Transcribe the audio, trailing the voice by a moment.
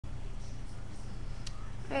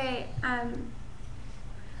Alright,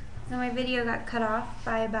 so my video got cut off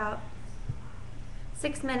by about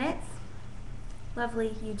 6 minutes.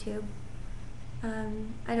 Lovely YouTube.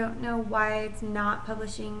 I don't know why it's not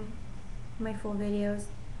publishing my full videos.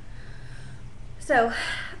 So,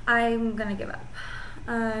 I'm gonna give up.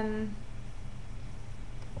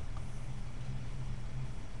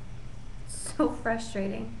 So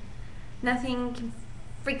frustrating. Nothing can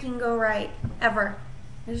freaking go right, ever.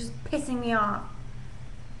 It's just pissing me off.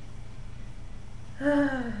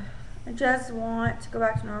 I just want to go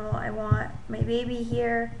back to normal. I want my baby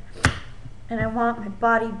here, and I want my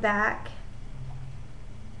body back.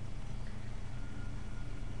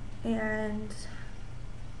 And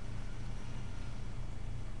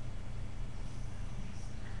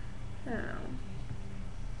I don't know.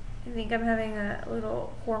 I think I'm having a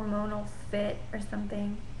little hormonal fit or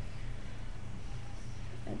something.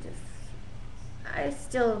 I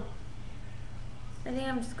think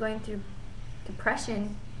I'm just going through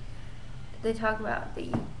depression that they talk about that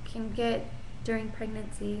you can get during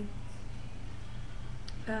pregnancy.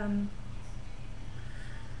 I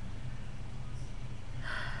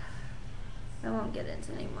won't get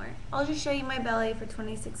into it anymore. I'll just show you my belly for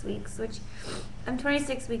 26 weeks, which I'm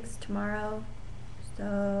 26 weeks tomorrow.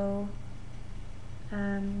 So,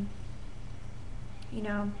 you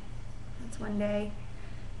know, that's one day.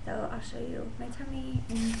 So I'll show you my tummy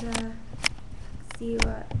and see you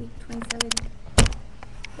at week 27.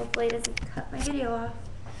 Hopefully it doesn't cut my video off.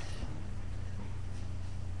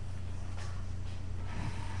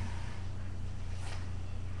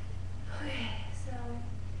 Okay, so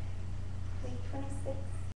week 26.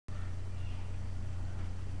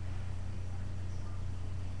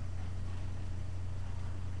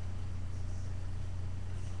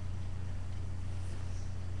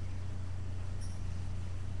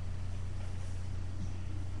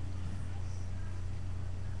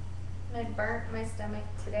 I burnt my stomach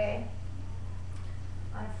today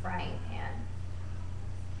on a frying pan.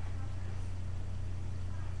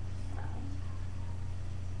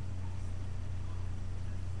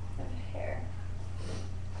 Hair.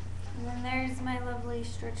 And then there's my lovely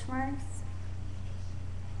stretch marks.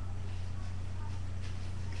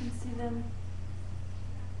 You can see them.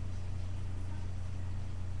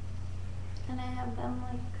 And I have them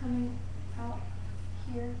like coming out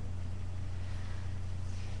here.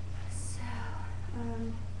 So,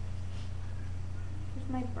 here's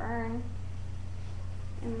my burn.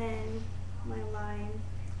 And then my line.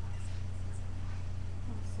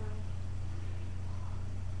 Also.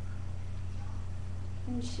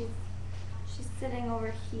 And she's sitting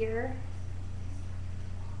over here,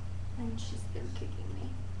 and she's been kicking me.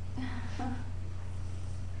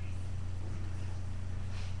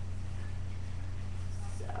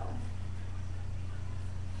 So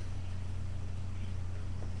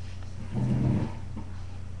here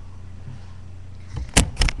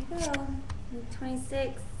we go. Week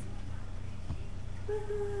 26.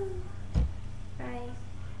 Woohoo! Bye.